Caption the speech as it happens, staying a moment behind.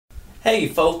Hey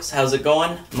folks, how's it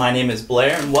going? My name is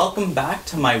Blair and welcome back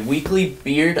to my weekly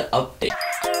beard update.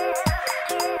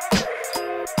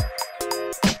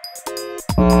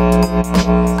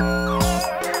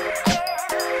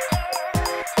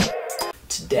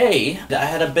 Today, I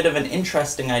had a bit of an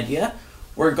interesting idea.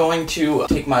 We're going to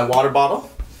take my water bottle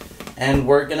and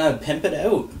we're gonna pimp it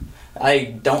out.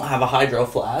 I don't have a hydro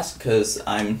flask because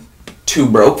I'm too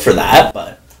broke for that,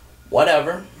 but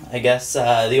whatever. I guess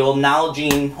the old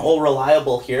Nalgene, old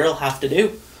reliable here will have to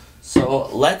do. So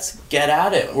let's get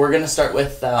at it. We're gonna start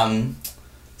with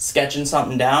sketching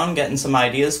something down, getting some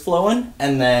ideas flowing,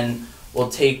 and then we'll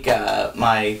take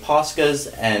my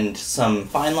Poscas and some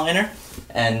fine liner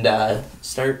and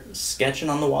start sketching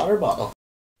on the water bottle.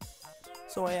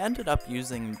 So I ended up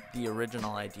using the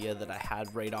original idea that I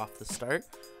had right off the start.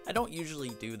 I don't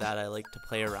usually do that. I like to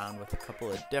play around with a couple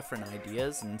of different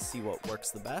ideas and see what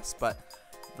works the best, but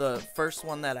the first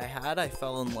one that I had, I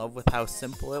fell in love with how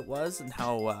simple it was and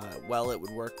how well it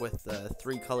would work with the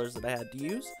three colors that I had to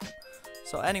use.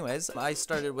 So anyways, I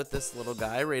started with this little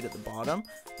guy right at the bottom.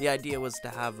 The idea was to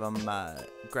have him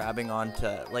grabbing onto,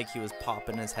 like he was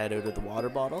popping his head out of the water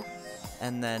bottle.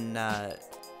 And then,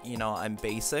 you know, I'm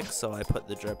basic, so I put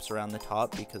the drips around the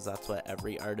top because that's what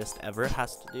every artist ever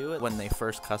has to do when they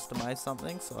first customize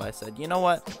something. So I said, you know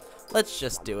what? Let's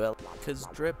just do it, because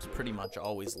drips pretty much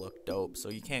always look dope, so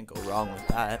you can't go wrong with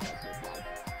that.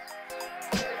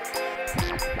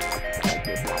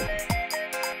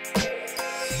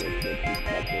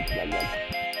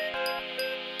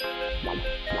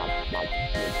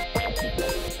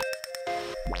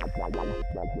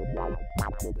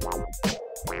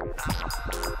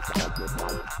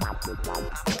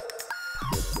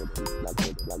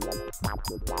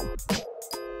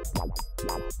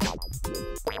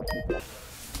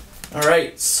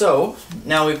 Alright, so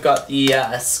now we've got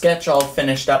the sketch all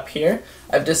finished up here.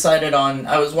 I've decided on,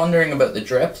 I was wondering about the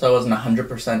drips, I wasn't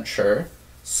 100% sure.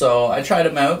 So I tried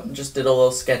them out, just did a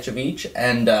little sketch of each,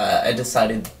 and I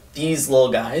decided these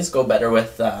little guys go better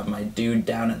with my dude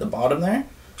down at the bottom there.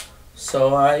 So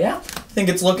yeah, I think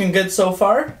it's looking good so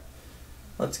far.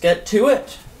 Let's get to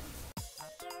it.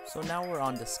 So now we're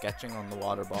on to sketching on the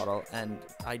water bottle, and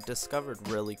I discovered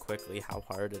really quickly how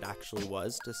hard it actually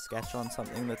was to sketch on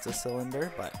something that's a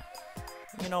cylinder, but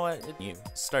you know what, you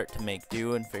start to make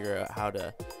do and figure out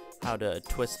how to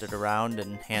twist it around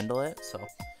and handle it. So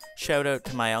shout out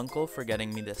to my uncle for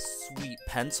getting me this sweet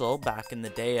pencil. Back in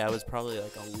the day, I was probably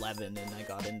like 11 and I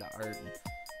got into art,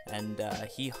 and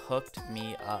he hooked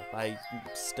me up. I'm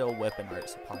still whipping art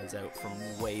supplies out from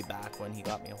way back when he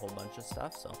got me a whole bunch of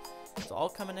stuff, so it's all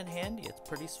coming in handy. It's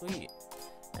pretty sweet.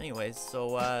 Anyways,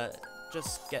 so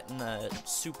just getting a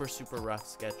super rough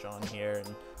sketch on here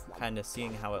and kind of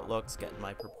seeing how it looks, getting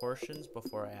my proportions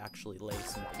before I actually lay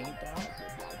some paint down,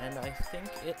 and I think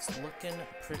it's looking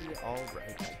pretty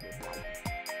alright.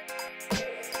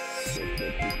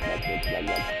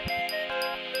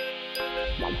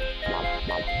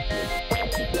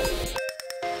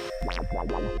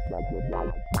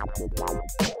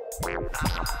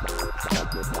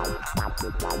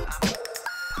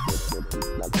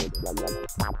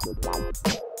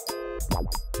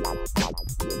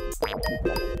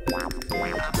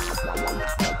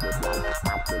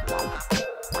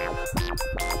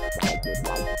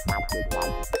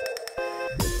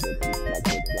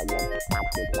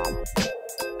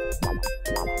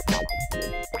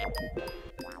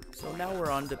 So now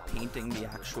we're on to painting the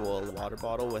actual water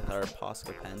bottle with our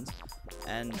Posca pens,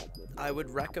 and I would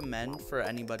recommend for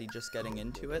anybody just getting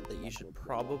into it that you should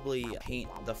probably paint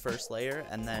the first layer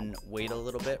and then wait a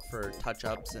little bit for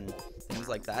touch-ups and things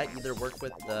like that. Either work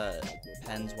with the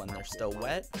pens when they're still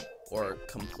wet or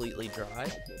completely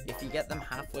dry. If you get them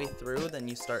halfway through, then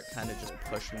you start kind of just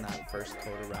pushing that first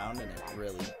coat around and it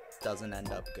really doesn't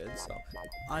end up good. So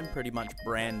I'm pretty much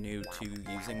brand new to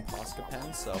using Posca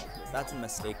pens, so that's a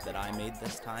mistake that I made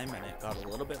this time, and it got a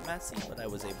little bit messy, but I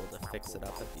was able to fix it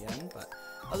up at the end. But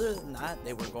other than that,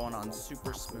 they were going on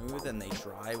super smooth and they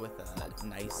dry with a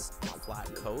nice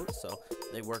flat coat, so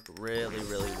they work really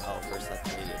well for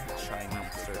such a shiny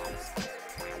surface.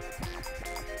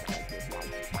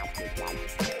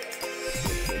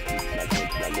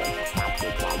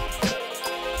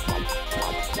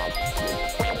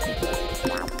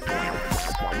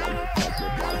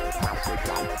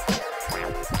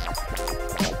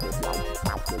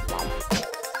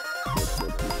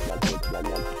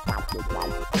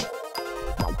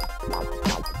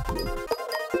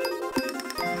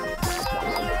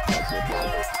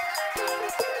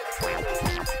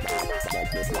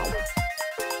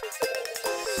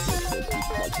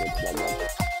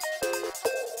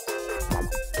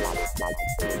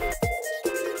 Viloious.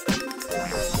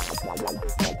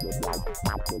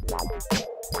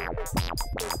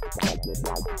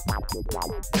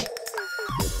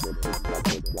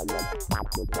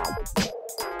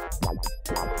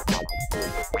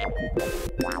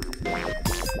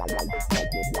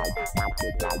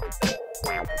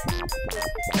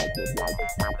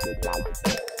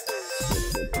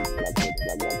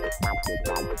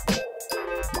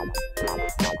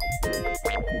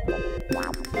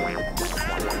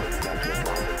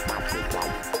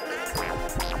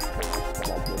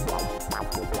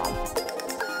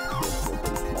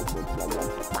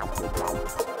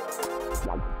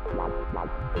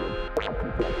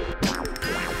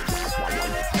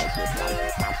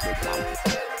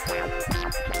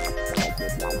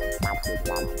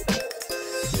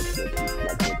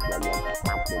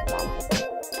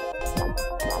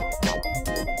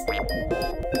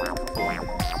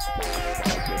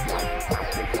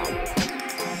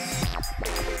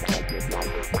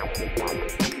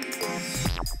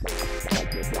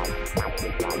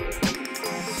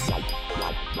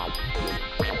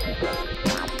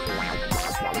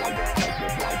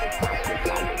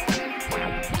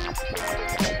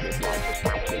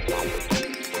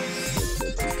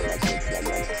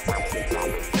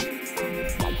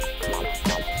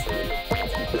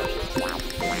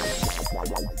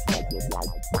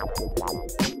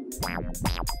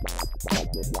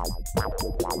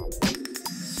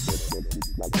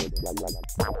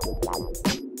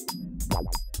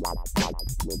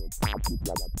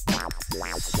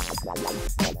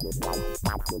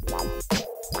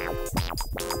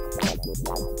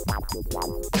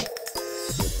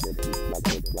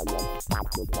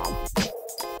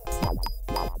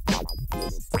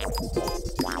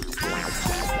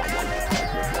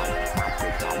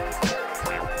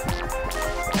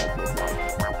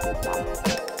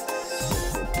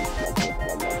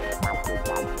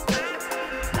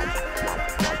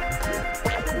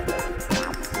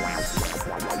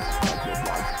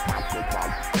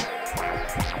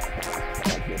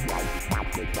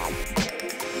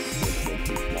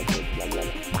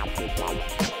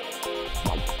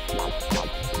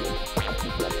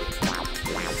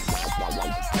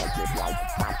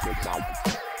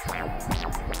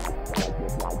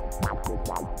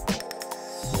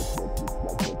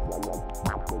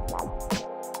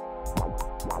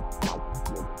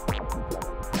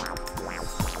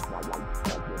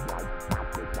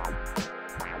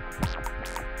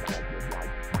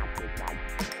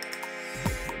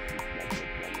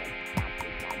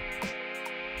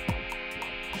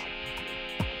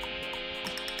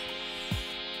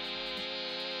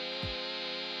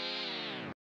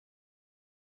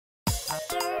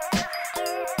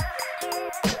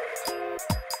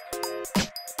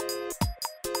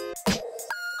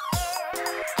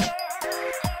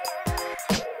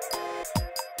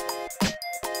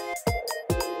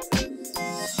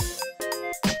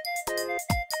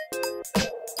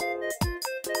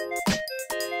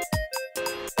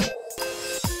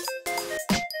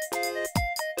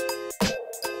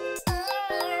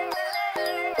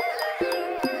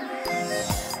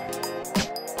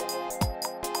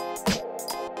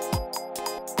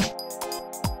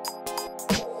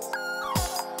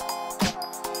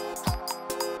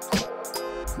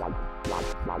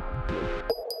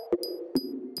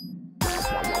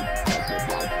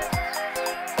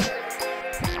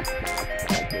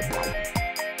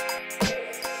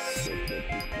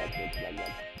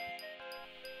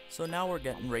 So now we're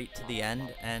getting right to the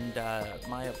end, and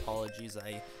my apologies,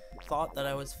 I thought that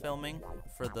I was filming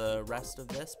for the rest of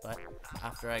this, but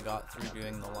after I got through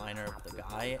doing the liner of the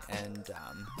guy, and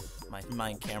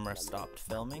my camera stopped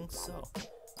filming, so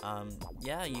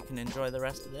yeah, you can enjoy the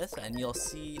rest of this, and you'll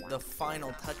see the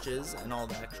final touches and all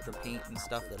the extra paint and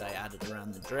stuff that I added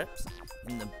around the drips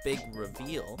in the big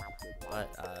reveal,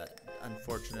 but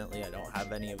unfortunately I don't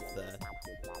have any of the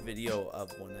video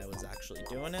of when I was actually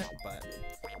doing it, but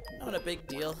not a big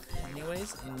deal.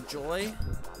 Anyways, enjoy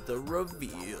the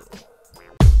reveal.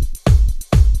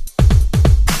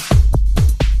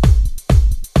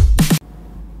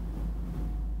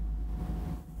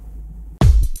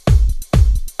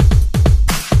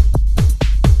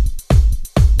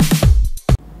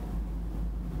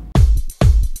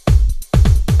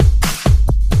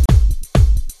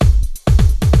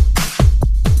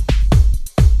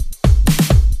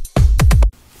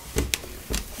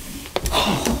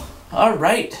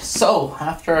 Alright, so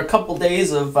after a couple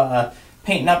days of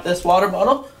painting up this water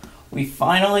bottle, we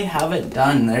finally have it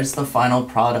done. There's the final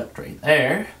product right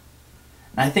there.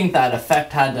 And I think that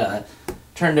effect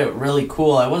turned out really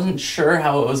cool. I wasn't sure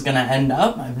how it was going to end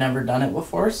up. I've never done it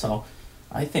before, so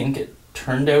I think it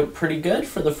turned out pretty good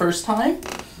for the first time.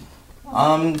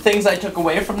 Things I took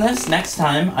away from this: next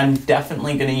time I'm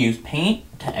definitely going to use paint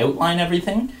to outline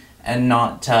everything and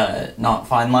not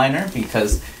fine liner,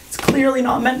 because it's clearly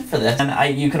not meant for this.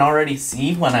 And you can already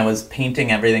see when I was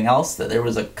painting everything else that there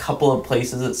was a couple of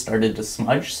places that started to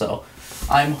smudge, so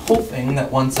I'm hoping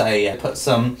that once I put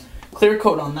some clear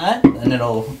coat on that, then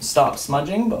it'll stop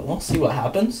smudging, but we'll see what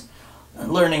happens.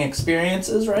 Learning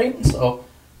experiences, right? So,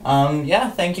 yeah,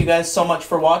 thank you guys so much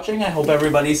for watching. I hope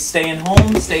everybody's staying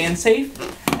home, staying safe,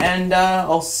 and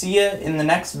I'll see you in the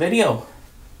next video.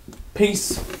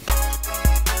 Peace.